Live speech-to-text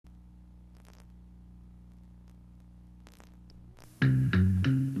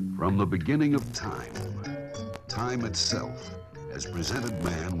From the beginning of time, time itself has presented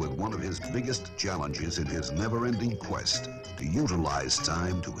man with one of his biggest challenges in his never-ending quest to utilize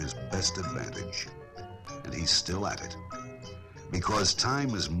time to his best advantage. And he's still at it. Because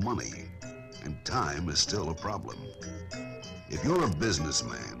time is money, and time is still a problem. If you're a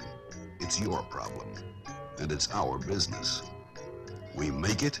businessman, it's your problem, and it's our business. We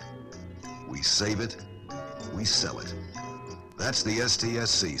make it, we save it, we sell it. That's the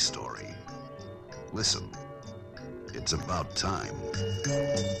STSC story. Listen, it's about time.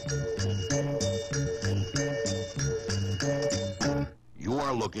 You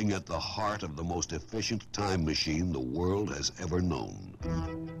are looking at the heart of the most efficient time machine the world has ever known.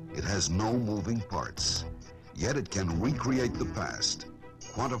 It has no moving parts, yet it can recreate the past,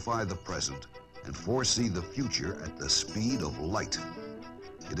 quantify the present, and foresee the future at the speed of light.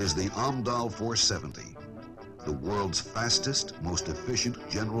 It is the Amdahl 470, the world's fastest, most efficient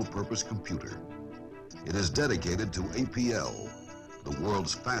general-purpose computer. It is dedicated to APL, the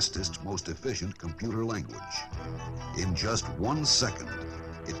world's fastest, most efficient computer language. In just 1 second,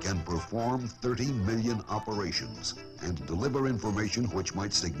 it can perform 30 million operations and deliver information which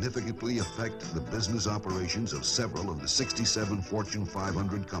might significantly affect the business operations of several of the 67 Fortune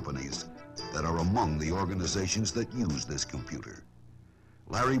 500 companies that are among the organizations that use this computer.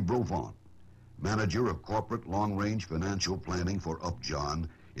 Larry Brovant, manager of corporate long-range financial planning for Upjohn,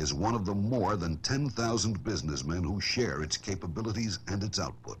 is one of the more than 10,000 businessmen who share its capabilities and its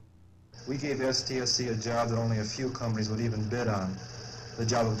output. We gave STSC a job that only a few companies would even bid on, the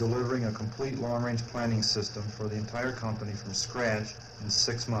job of delivering a complete long-range planning system for the entire company from scratch in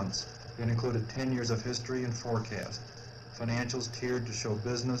 6 months. It included 10 years of history and forecast, financials tiered to show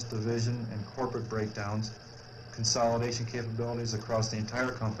business, division, and corporate breakdowns, consolidation capabilities across the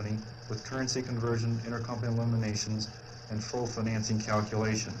entire company with currency conversion, intercompany eliminations, and full financing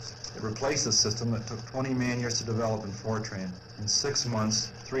calculations. It replaced a system that took 20 man-years to develop in Fortran. In 6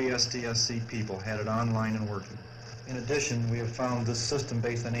 months, 3 STSC people had it online and working. In addition, we have found this system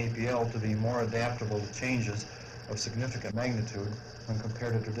based on APL to be more adaptable to changes of significant magnitude when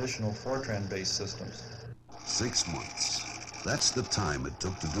compared to traditional Fortran-based systems. 6 months. That's the time it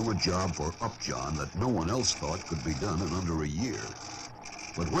took to do a job for Upjohn that no one else thought could be done in under a year.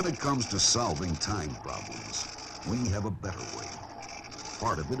 But when it comes to solving time problems, we have a better way.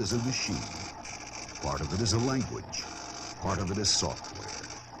 Part of it is a machine. Part of it is a language. Part of it is software.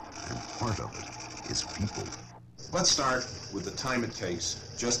 And part of it is people. Let's start with the time it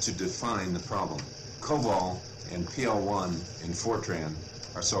takes just to define the problem. COBOL and PL1 in Fortran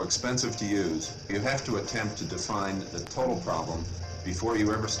are so expensive to use, you have to attempt to define the total problem before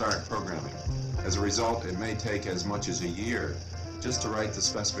you ever start programming. As a result, it may take as much as a year just to write the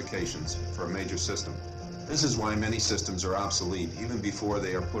specifications for a major system. This is why many systems are obsolete even before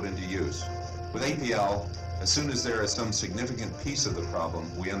they are put into use. With APL, as soon as there is some significant piece of the problem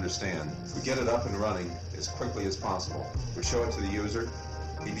we understand, we get it up and running as quickly as possible. We show it to the user,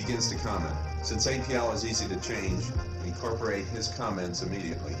 he begins to comment. Since APL is easy to change, we incorporate his comments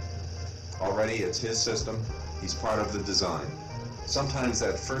immediately. Already it's his system, he's part of the design. Sometimes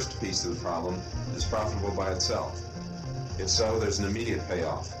that first piece of the problem is profitable by itself. If so, there's an immediate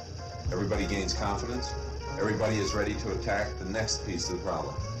payoff. Everybody gains confidence, everybody is ready to attack the next piece of the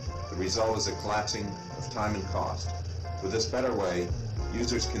problem. The result is a collapsing of time and cost. With this better way,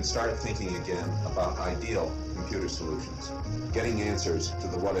 users can start thinking again about ideal computer solutions, getting answers to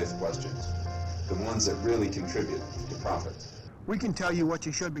the what-if questions, the ones that really contribute to profits. We can tell you what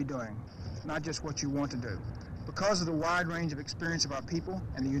you should be doing, not just what you want to do. Because of the wide range of experience of our people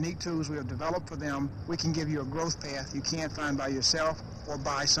and the unique tools we have developed for them, we can give you a growth path you can't find by yourself or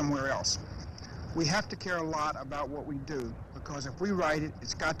buy somewhere else. We have to care a lot about what we do, because if we write it,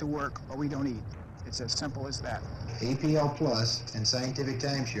 it's got to work or we don't eat. It's as simple as that. APL Plus and Scientific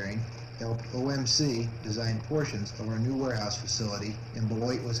Timesharing helped OMC design portions of our new warehouse facility in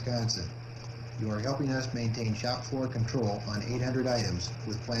Beloit, Wisconsin. You are helping us maintain shop floor control on 800 items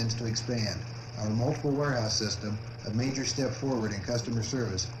with plans to expand. Our multiple warehouse system, a major step forward in customer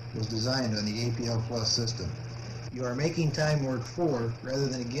service, was designed on the APL Plus system. You are making time work for rather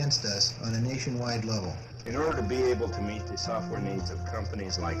than against us on a nationwide level. In order to be able to meet the software needs of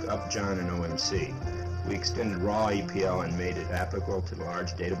companies like Upjohn and OMC, we extended raw APL and made it applicable to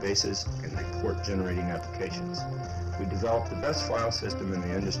large databases and report-generating applications. We developed the best file system in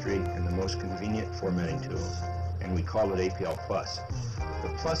the industry and the most convenient formatting tools, and we called it APL Plus. The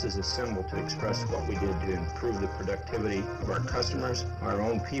plus is a symbol to express what we did to improve the productivity of our customers, our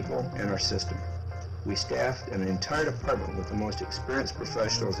own people, and our system. We staffed an entire department with the most experienced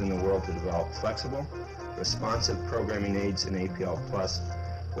professionals in the world to develop flexible, responsive programming aids in APL Plus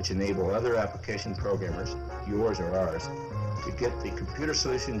which enable other application programmers, yours or ours, to get the computer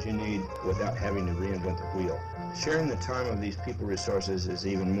solutions you need without having to reinvent the wheel. Sharing the time of these people resources is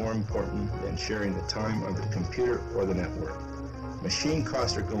even more important than sharing the time of the computer or the network. Machine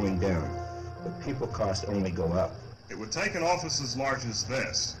costs are going down, but people costs only go up. It would take an office as large as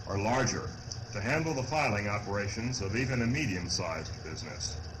this, or larger, to handle the filing operations of even a medium-sized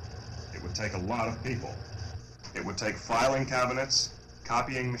business. It would take a lot of people. It would take filing cabinets,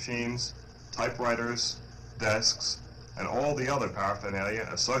 copying machines, typewriters, desks, and all the other paraphernalia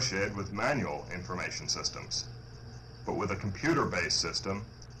associated with manual information systems. But with a computer-based system,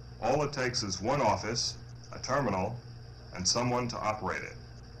 all it takes is one office, a terminal, and someone to operate it.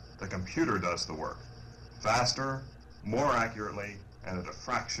 The computer does the work, faster, more accurately, and at a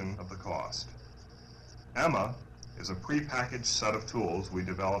fraction of the cost. Emma is a prepackaged set of tools we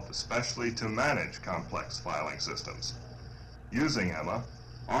developed especially to manage complex filing systems. Using Emma,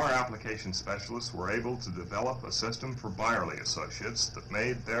 our application specialists were able to develop a system for Byerly Associates that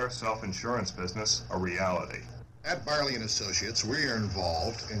made their self-insurance business a reality. At Byerly & Associates, we are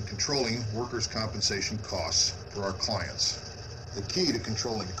involved in controlling workers' compensation costs for our clients. The key to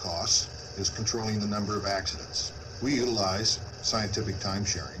controlling costs is controlling the number of accidents. We utilize scientific time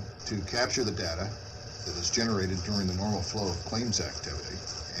sharing to capture the data that is generated during the normal flow of claims activity,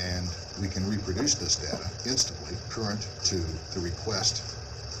 and we can reproduce this data instantly current to the request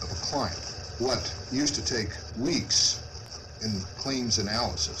of a client. What used to take weeks in claims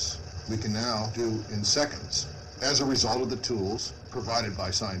analysis, we can now do in seconds. As a result of the tools provided by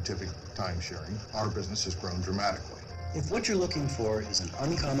scientific time sharing, our business has grown dramatically. If what you're looking for is an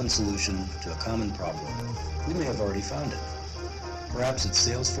uncommon solution to a common problem, we may have already found it. Perhaps it's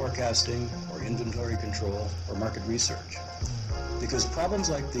sales forecasting, or inventory control, or market research. Because problems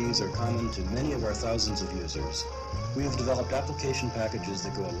like these are common to many of our thousands of users, we have developed application packages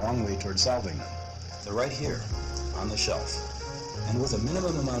that go a long way toward solving them. They're right here, on the shelf. And with a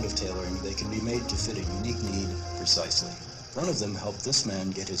minimum amount of tailoring, they can be made to fit a unique need precisely. One of them helped this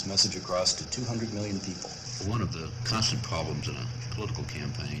man get his message across to 200 million people. One of the constant problems in a political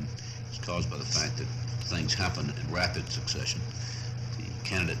campaign is caused by the fact that things happen in rapid succession. The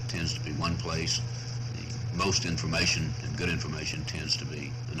candidate tends to be one place, the most information and good information tends to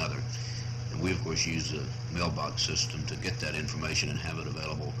be another. And we, of course, use the mailbox system to get that information and have it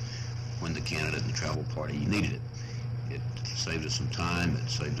available when the candidate and the travel party needed it. It saved us some time, it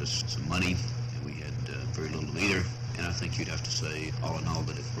saved us some money, and we had very little of either. And I think you'd have to say, all in all,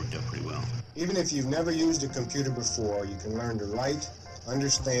 that it worked out pretty well. Even if you've never used a computer before, you can learn to write,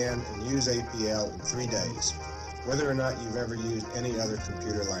 understand, and use APL in 3 days, whether or not you've ever used any other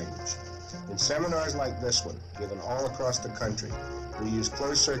computer language. In seminars like this one, given all across the country, we use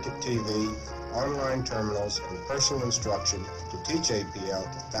closed-circuit TV, online terminals, and personal instruction to teach APL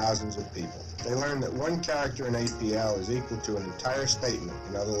to thousands of people. They learn that one character in APL is equal to an entire statement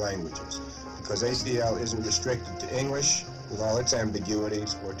in other languages, because APL isn't restricted to English with all its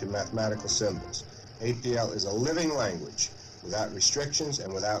ambiguities or to mathematical symbols. APL is a living language without restrictions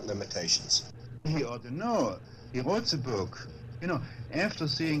and without limitations. He ought to know. He wrote the book. You know, after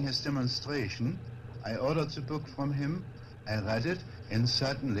seeing his demonstration, I ordered the book from him, I read it, and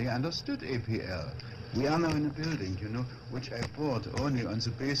suddenly understood APL. We are now in a building, you know, which I bought only on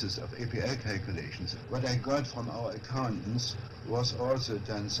the basis of APL calculations. What I got from our accountants was also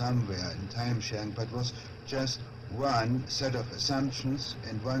done somewhere in time sharing, but was just one set of assumptions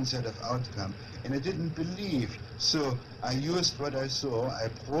and one set of outcome. And I didn't believe, so I used what I saw, I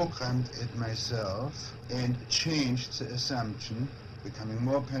programmed it myself and changed the assumption, becoming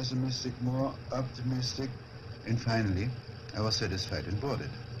more pessimistic, more optimistic, and finally I was satisfied and bought it.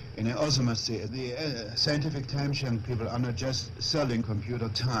 And I also must say, the scientific time sharing people are not just selling computer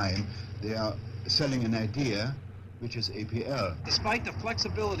time, they are selling an idea, which is APL. Despite the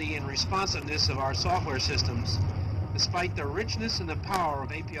flexibility and responsiveness of our software systems, despite the richness and the power of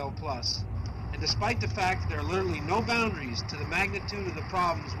APL Plus, and despite the fact that there are literally no boundaries to the magnitude of the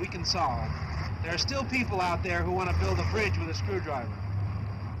problems we can solve, there are still people out there who want to build a bridge with a screwdriver.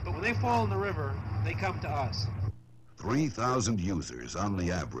 But when they fall in the river, they come to us. 3,000 users on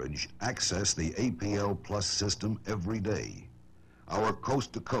the average access the APL Plus system every day. Our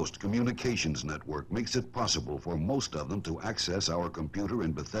coast-to-coast communications network makes it possible for most of them to access our computer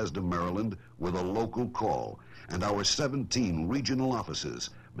in Bethesda, Maryland with a local call, and our 17 regional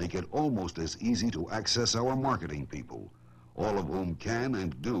offices make it almost as easy to access our marketing people, all of whom can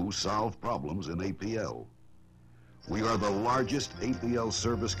and do solve problems in APL. We are the largest APL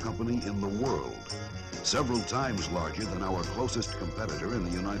service company in the world, several times larger than our closest competitor in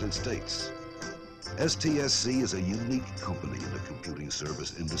the United States. STSC is a unique company in the computing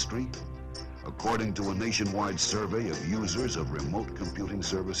service industry. According to a nationwide survey of users of remote computing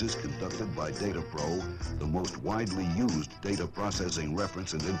services conducted by DataPro, the most widely used data processing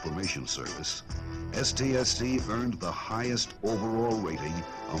reference and information service, STSC earned the highest overall rating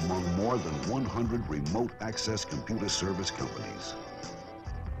among more than 100 remote access computer service companies.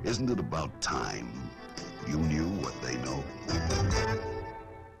 Isn't it about time you knew what they know?